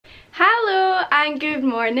and good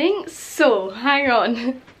morning. So, hang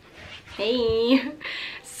on. Hey.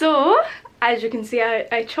 So, as you can see,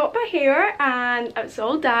 I chopped my hair and it's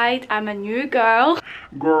all dyed. I'm a new girl.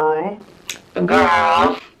 Girl.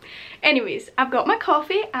 Anyways, I've got my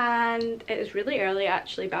coffee and it is really early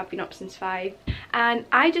actually, but I've been up since 5. And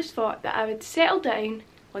I just thought that I would settle down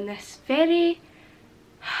on this very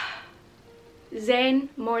zen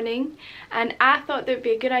morning, and I thought that it would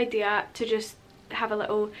be a good idea to just have a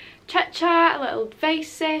little chit chat, a little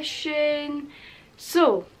advice session.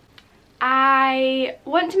 So I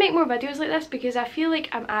want to make more videos like this because I feel like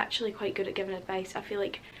I'm actually quite good at giving advice. I feel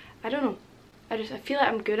like, I don't know, I feel like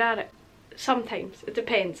I'm good at it. Sometimes, it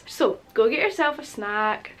depends. So go get yourself a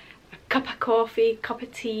snack, a cup of coffee, cup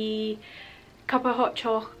of tea, cup of hot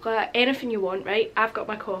chocolate, anything you want, right? I've got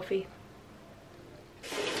my coffee.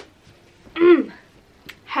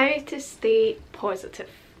 How to stay positive.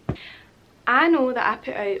 I know that I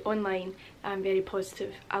put out online that I'm very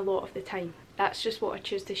positive a lot of the time. That's just what I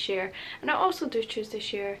choose to share. And I also do choose to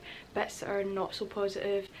share bits that are not so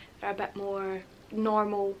positive, that are a bit more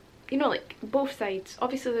normal. You know, like both sides.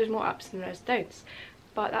 Obviously there's more ups than there is downs,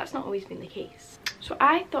 but that's not always been the case. So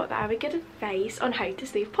I thought that I would get advice on how to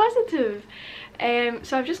stay positive.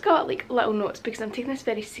 So I've just got like little notes because I'm taking this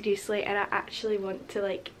very seriously and I actually want to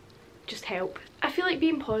like just help. I feel like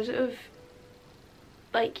being positive,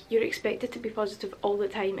 like you're expected to be positive all the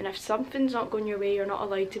time, and if something's not going your way you're not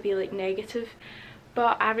allowed to be like negative.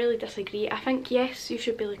 But I really disagree. I think yes, you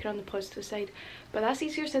should be looking on the positive side, but that's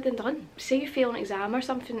easier said than done. Say you fail an exam or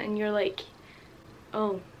something and you're like,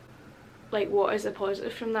 oh, like what is the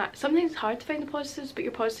positive from that? Sometimes it's hard to find the positives, but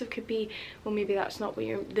your positive could be, well, maybe that's not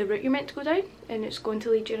what the route you're meant to go down and it's going to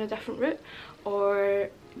lead you in a different route, or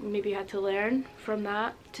maybe you had to learn from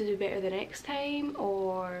that to do better the next time,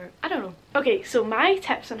 or I don't know. Okay, so my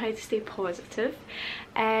tips on how to stay positive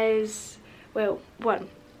is, well, 1,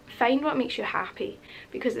 find what makes you happy,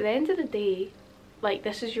 because at the end of the day, like,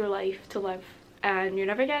 this is your life to live and you're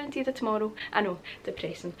never guaranteed a tomorrow. I know,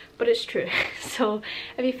 depressing, but it's true. So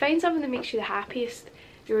if you find something that makes you the happiest,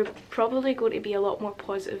 you're probably going to be a lot more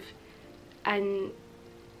positive in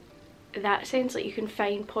that sense. Like, you can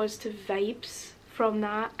find positive vibes from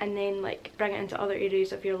that and then like bring it into other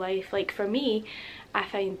areas of your life. Like for me, I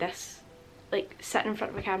find this, like sitting in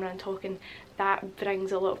front of a camera and talking, that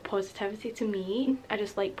brings a lot of positivity to me. I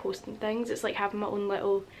just like posting things. It's like having my own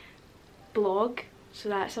little blog, so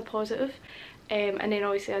that's a positive. And then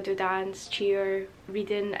obviously I do dance, cheer,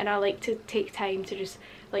 reading, and I like to take time to just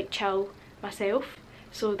like chill myself.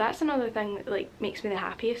 So that's another thing that like makes me the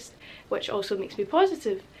happiest, which also makes me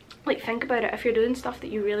positive. Like, think about it, if you're doing stuff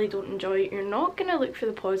that you really don't enjoy, you're not gonna look for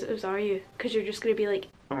the positives, are you? Because you're just gonna be like,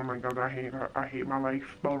 oh my god, I hate my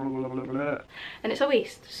life, blah, blah, blah, blah, blah. And it's a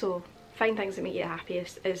waste. So find things that make you the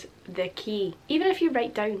happiest is the key. Even if you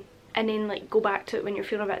write down and then like go back to it when you're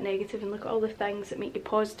feeling a bit negative and look at all the things that make you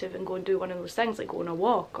positive and go and do one of those things, like go on a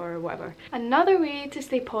walk or whatever. Another way to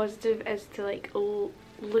stay positive is to like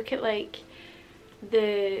look at like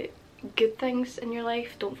the good things in your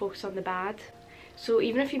life, don't focus on the bad. So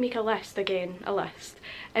even if you make a list, again, a list,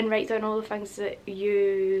 and write down all the things that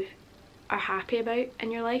you are happy about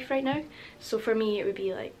in your life right now. So for me it would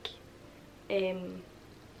be like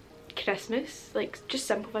Christmas, like just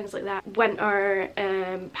simple things like that. Winter,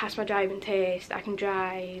 pass my driving test, I can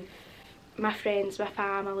drive, my friends, my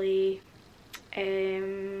family,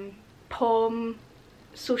 pom,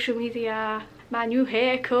 social media, my new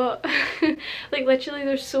haircut. Like literally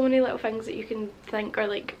there's so many little things that you can think are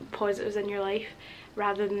like positives in your life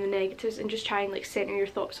rather than the negatives, and just try and like center your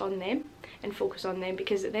thoughts on them and focus on them,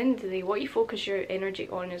 because at the end of the day what you focus your energy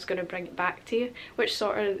on is going to bring it back to you, which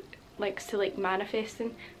sort of likes to like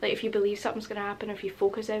manifesting. Like if you believe something's going to happen, if you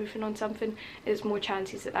focus everything on something, there's more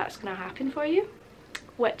chances that that's going to happen for you,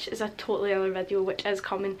 which is a totally other video which is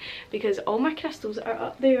coming, because all my crystals are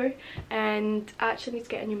up there and I actually need to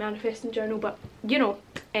get a new manifesting journal, but you know.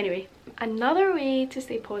 Anyway, another way to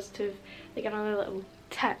stay positive, like another little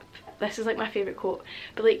tip, this is like my favourite quote,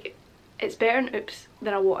 but like it's better an oops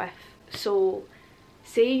than a what if. So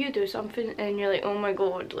say you do something and you're like, oh my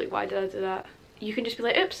god, like why did I do that? You can just be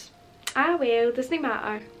like, oops, ah well, doesn't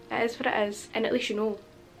matter, it is what it is, and at least you know.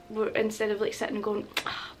 Instead of like sitting and going,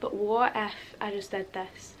 oh, but what if I just did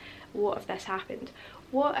this? What if this happened?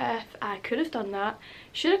 What if I could have done that?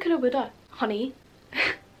 Shoulda, coulda, woulda. Honey,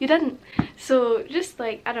 you didn't. So just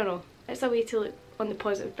like, I don't know, it's a way to look on the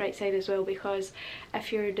positive bright side as well, because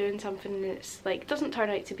if you're doing something that's like doesn't turn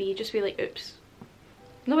out to be, just be like, oops,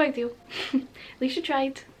 no big deal. At least you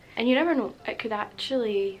tried. And you never know, it could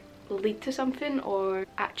actually lead to something or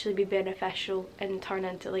actually be beneficial and turn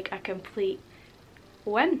into like a complete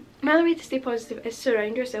win. Another way to stay positive is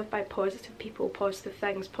surround yourself by positive people, positive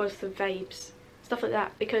things, positive vibes, stuff like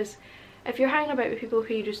that. Because if you're hanging about with people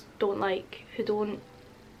who you just don't like, who don't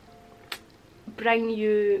bring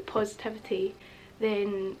you positivity,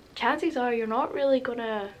 then chances are you're not really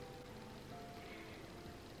gonna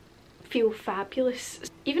feel fabulous.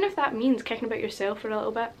 Even if that means kicking about yourself for a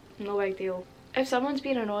little bit, no big deal. If someone's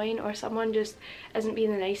being annoying or someone just isn't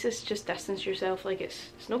being the nicest, just distance yourself. Like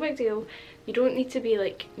it's no big deal. You don't need to be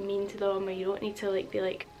like mean to them, or you don't need to like be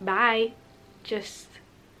like bye. Just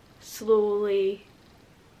slowly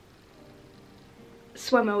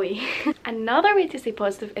swim away. Another way to stay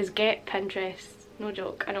positive is get Pinterest. No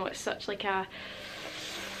joke. I know it's such like a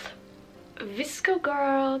visco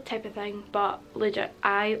girl type of thing, but legit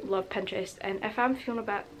I love Pinterest, and if I'm feeling a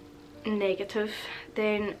bit negative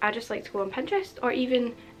then I just like to go on Pinterest or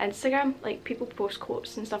even Instagram. Like people post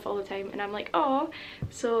quotes and stuff all the time and I'm like, oh,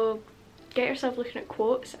 so get yourself looking at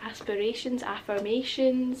quotes, aspirations,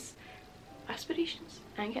 affirmations, aspirations,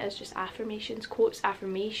 I think it is just affirmations, quotes,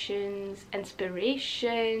 affirmations,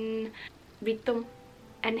 inspiration. Read them,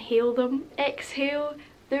 inhale them, exhale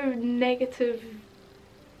their negative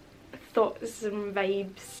thoughts and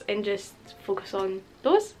vibes and just focus on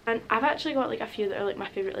those. And I've actually got like a few that are like my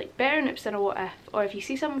favourite, like better nips than a what if, or if you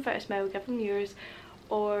see someone without a smile, give them yours.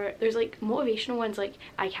 Or there's like motivational ones like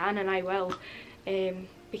I can and I will,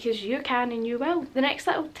 because you can and you will. The next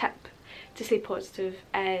little tip to stay positive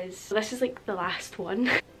is, this is like the last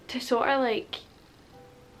one, to sort of like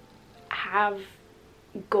have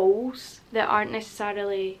goals that aren't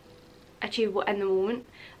necessarily achievable in the moment.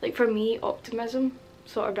 Like for me, optimism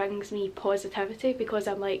sort of brings me positivity, because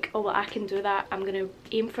I'm like, oh well, I can do that, I'm gonna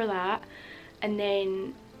aim for that. And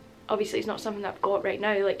then obviously it's not something that I've got right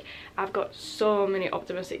now. Like I've got so many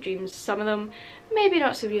optimistic dreams, some of them maybe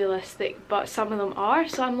not so realistic, but some of them are.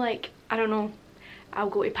 So I'm like, I don't know, I'll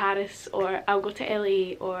go to Paris or I'll go to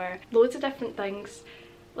LA or loads of different things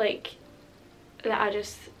like that I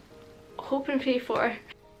just hope and pray for.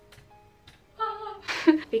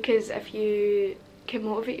 Because if you can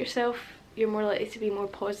motivate yourself, you're more likely to be more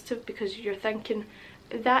positive, because you're thinking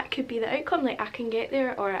that could be the outcome, like I can get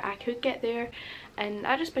there or I could get there. And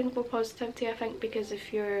that just brings more positivity, I think, because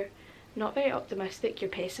if you're not very optimistic, you're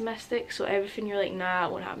pessimistic, so everything you're like, nah,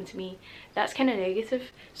 it won't happen to me, that's kind of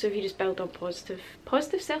negative. So if you just build on positive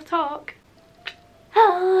self-talk.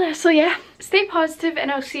 So yeah, stay positive and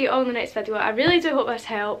I'll see you all in the next video. I really do hope this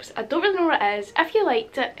helps. I don't really know what it is. If you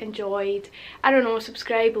liked it, enjoyed, I don't know,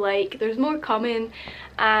 subscribe, like, there's more coming,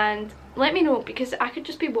 and let me know, because I could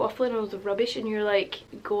just be waffling loads of rubbish and you're like,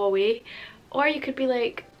 go away. Or you could be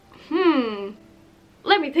like,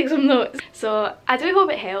 let me take some notes. So I do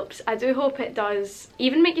hope it helps. I do hope it does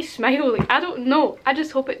even make you smile. Like, I don't know, I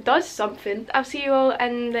just hope it does something. I'll see you all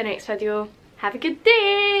in the next video. Have a good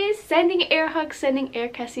day. Sending air hugs, sending air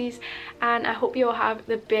kisses, and I hope you all have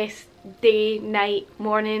the best day, night,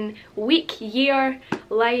 morning, week, year,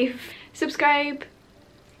 life. Subscribe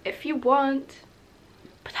if you want,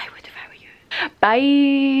 but I would if I were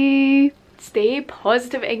you. Bye. Stay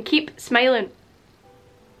positive and keep smiling.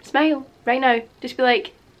 Smile right now. Just be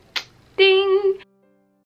like, ding.